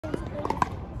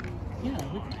Yeah,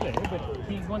 we can play,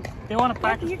 but they want to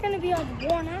practice. You're going to be like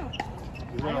worn out.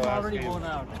 I'm already worn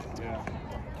out. Yeah.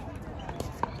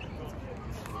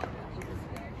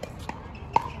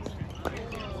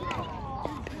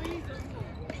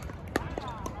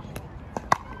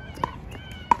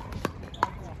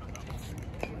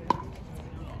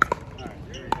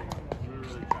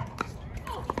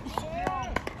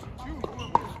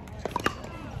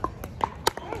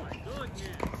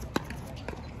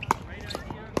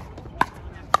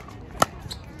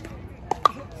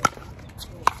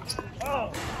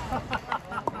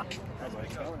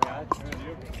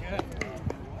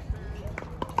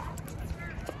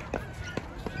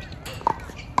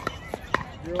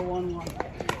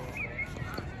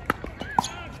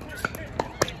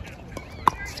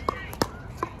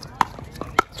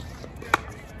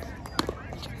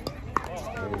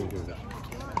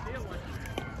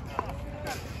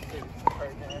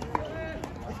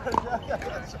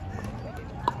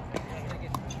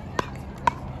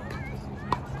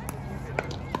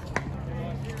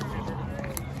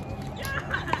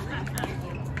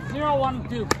 Zero, 1,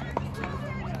 2.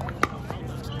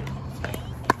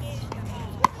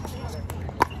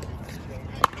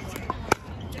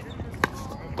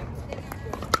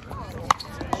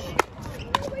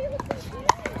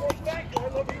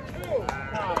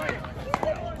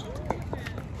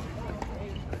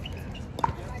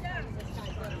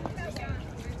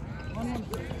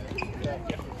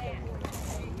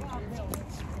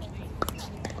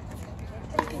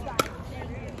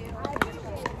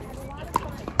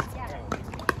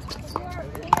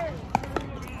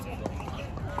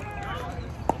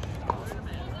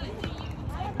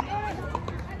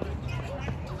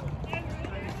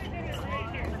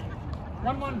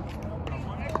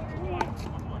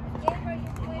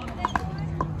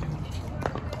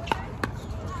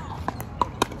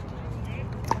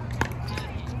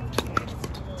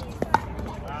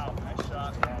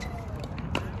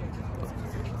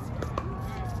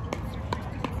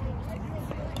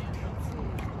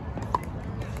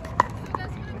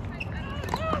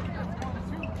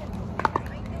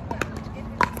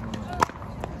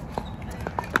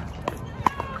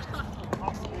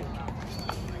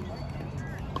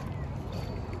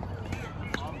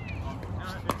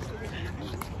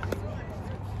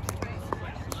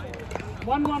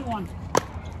 One, 1.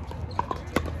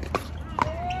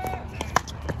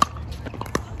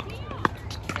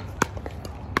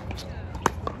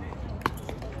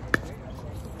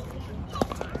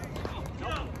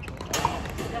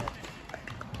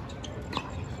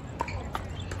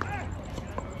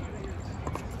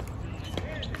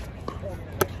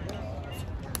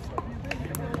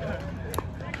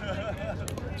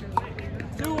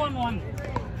 Two, 1.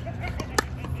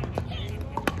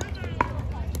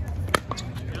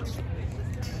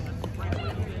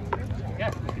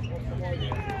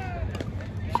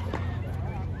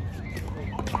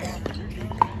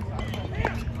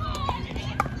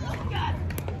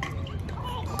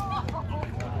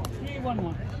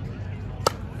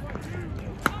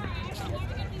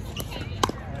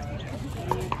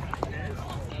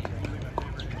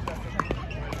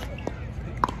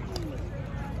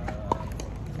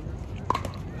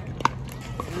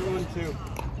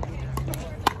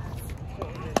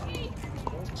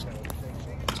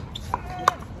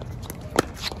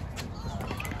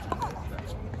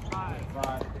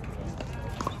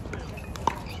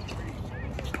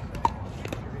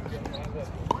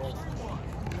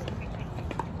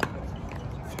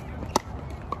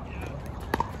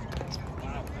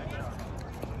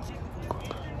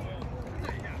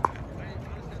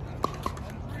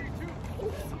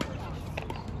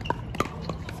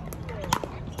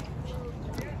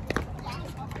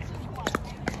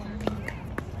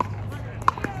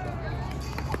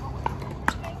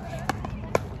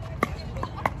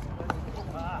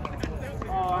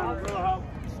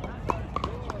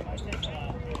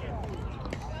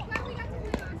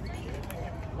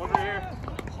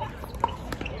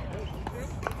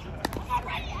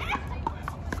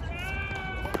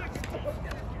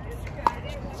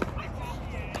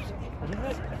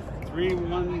 Three,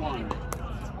 1.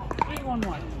 3, 1.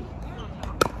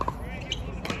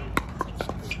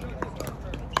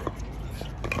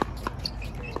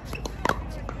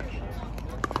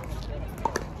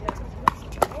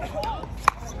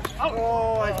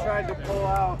 Oh, I tried to pull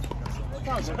out.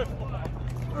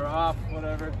 Or off,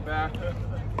 whatever, back. It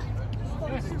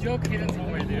was a joke, he didn't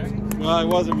know where there. Well, it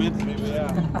wasn't meant to be, but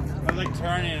yeah. I was like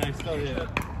turning and I still hit it.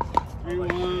 3, 1,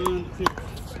 2.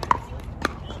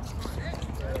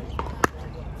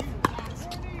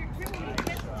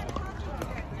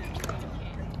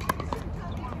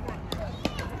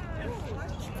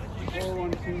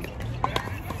 2.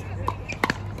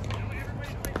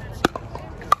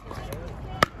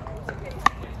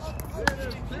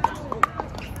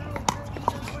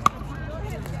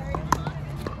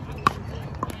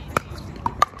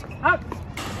 Up.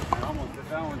 I almost did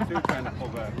that one too, trying to pull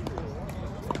back.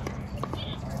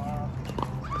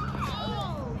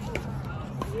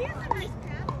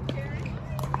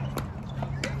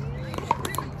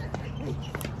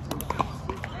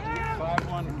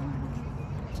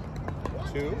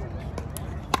 Two?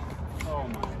 Oh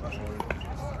my God.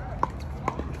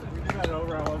 You got it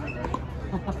over, I wasn't ready.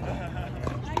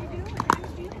 How you doing?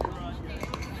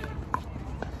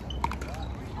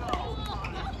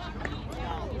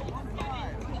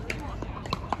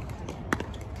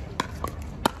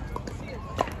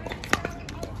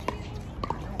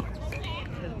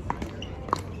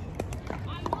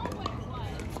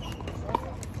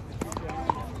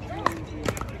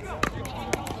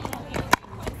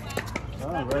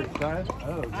 6'5"?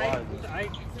 Oh, wide.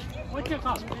 What's your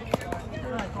call? I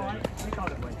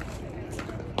called it late.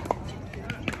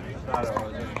 I thought it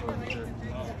was.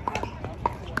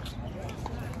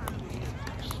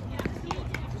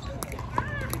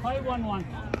 Play 1-1.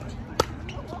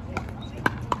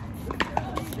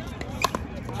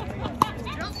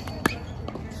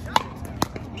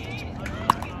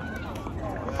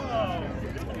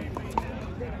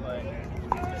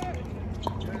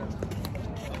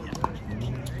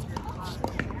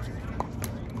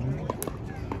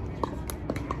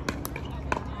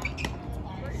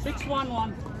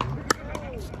 One.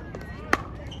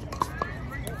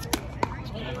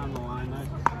 On the line, nice.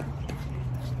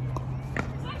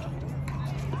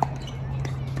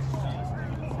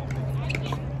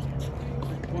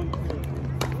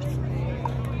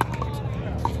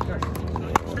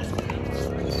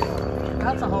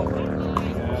 That's a hole.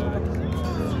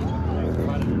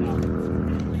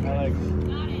 I like.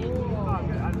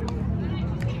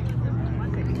 I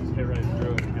think just hit right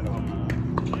through it and get a home run.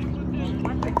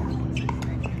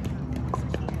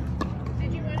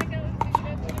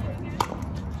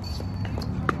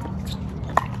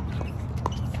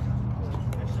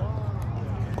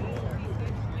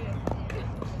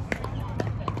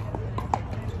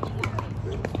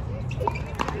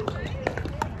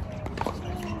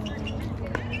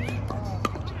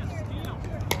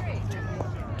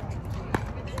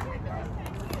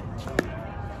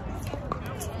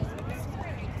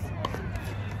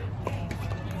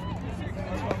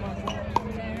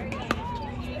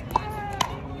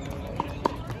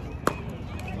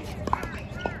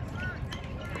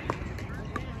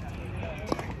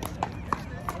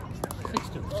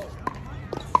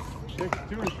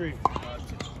 Two or three.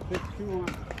 6-2-1.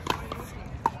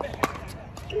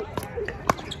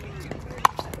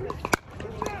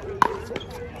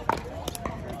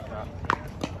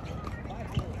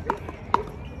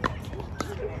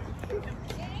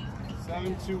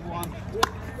 Seven, 2-1.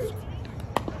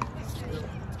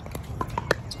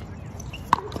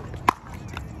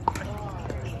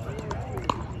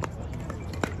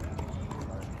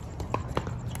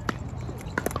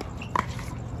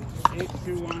 Eight,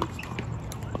 2-1.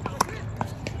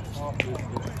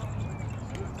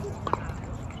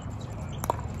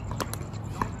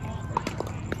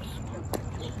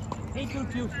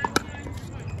 8-2-2.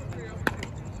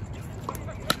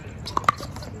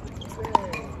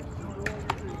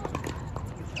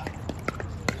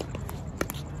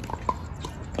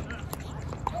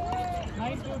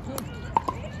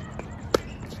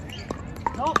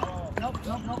 Nope.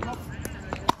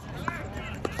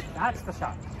 That's the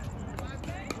shot.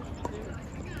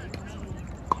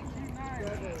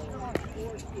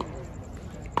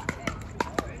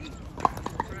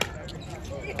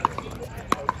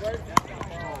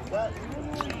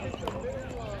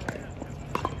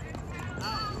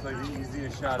 It's like the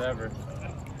easiest shot ever.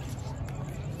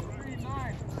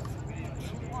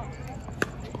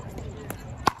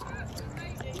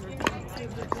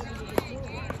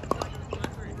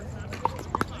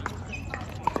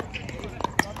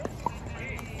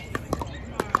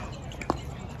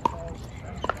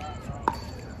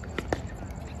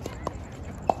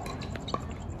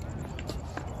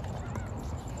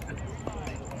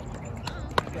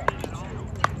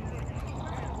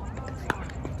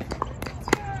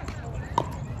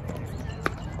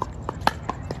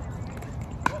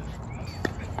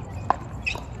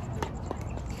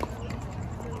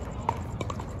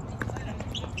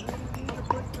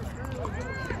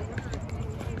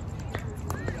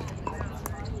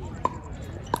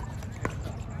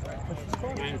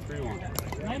 Nine, 3-1.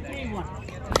 9-3-1.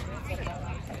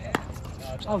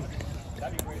 Oh.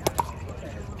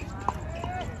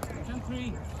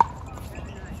 10-3-1.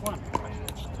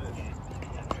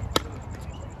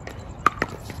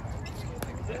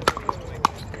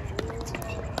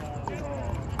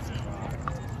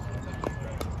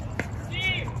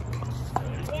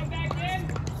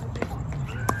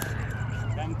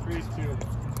 Agrees too.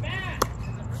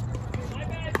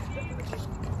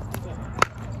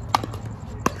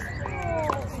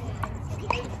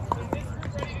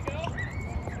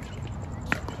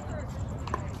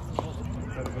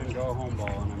 Could have been go home ball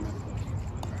and I missed it.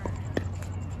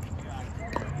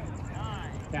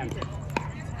 10.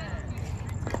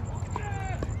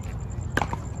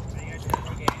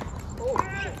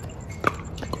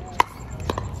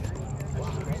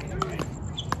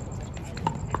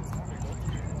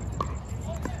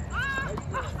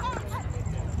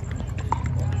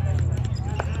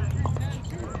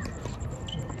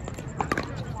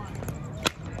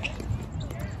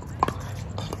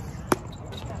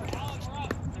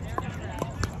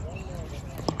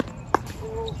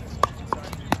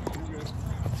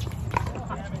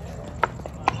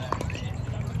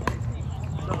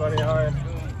 Buddy, hi.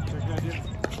 You're good,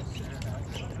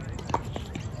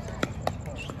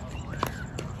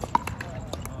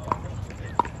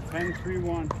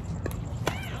 10-3-1.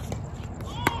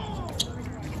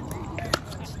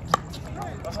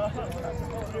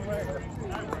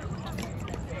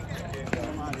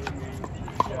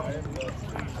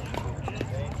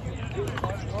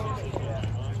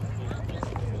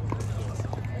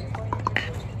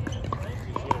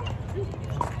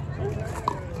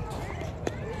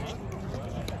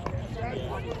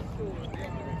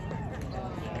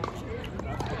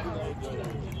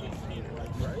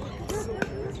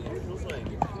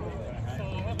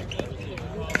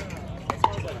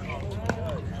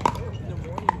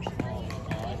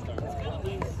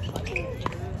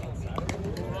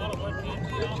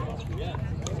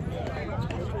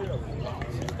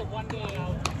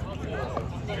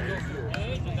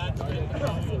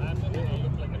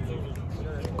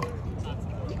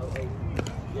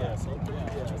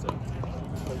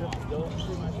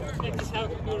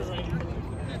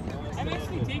 I'm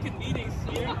actually taking meetings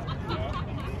here.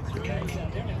 What's that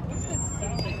sound like?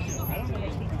 I don't know what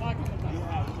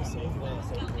you're talking about.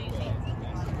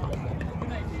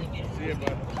 See you,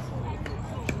 bud.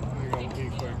 I'm going to go pee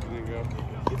quick and then go.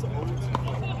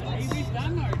 Are you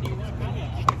done or do you want to come?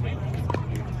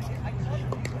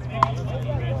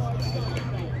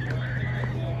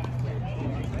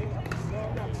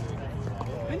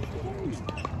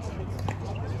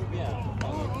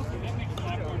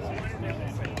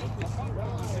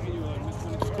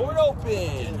 Court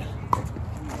open.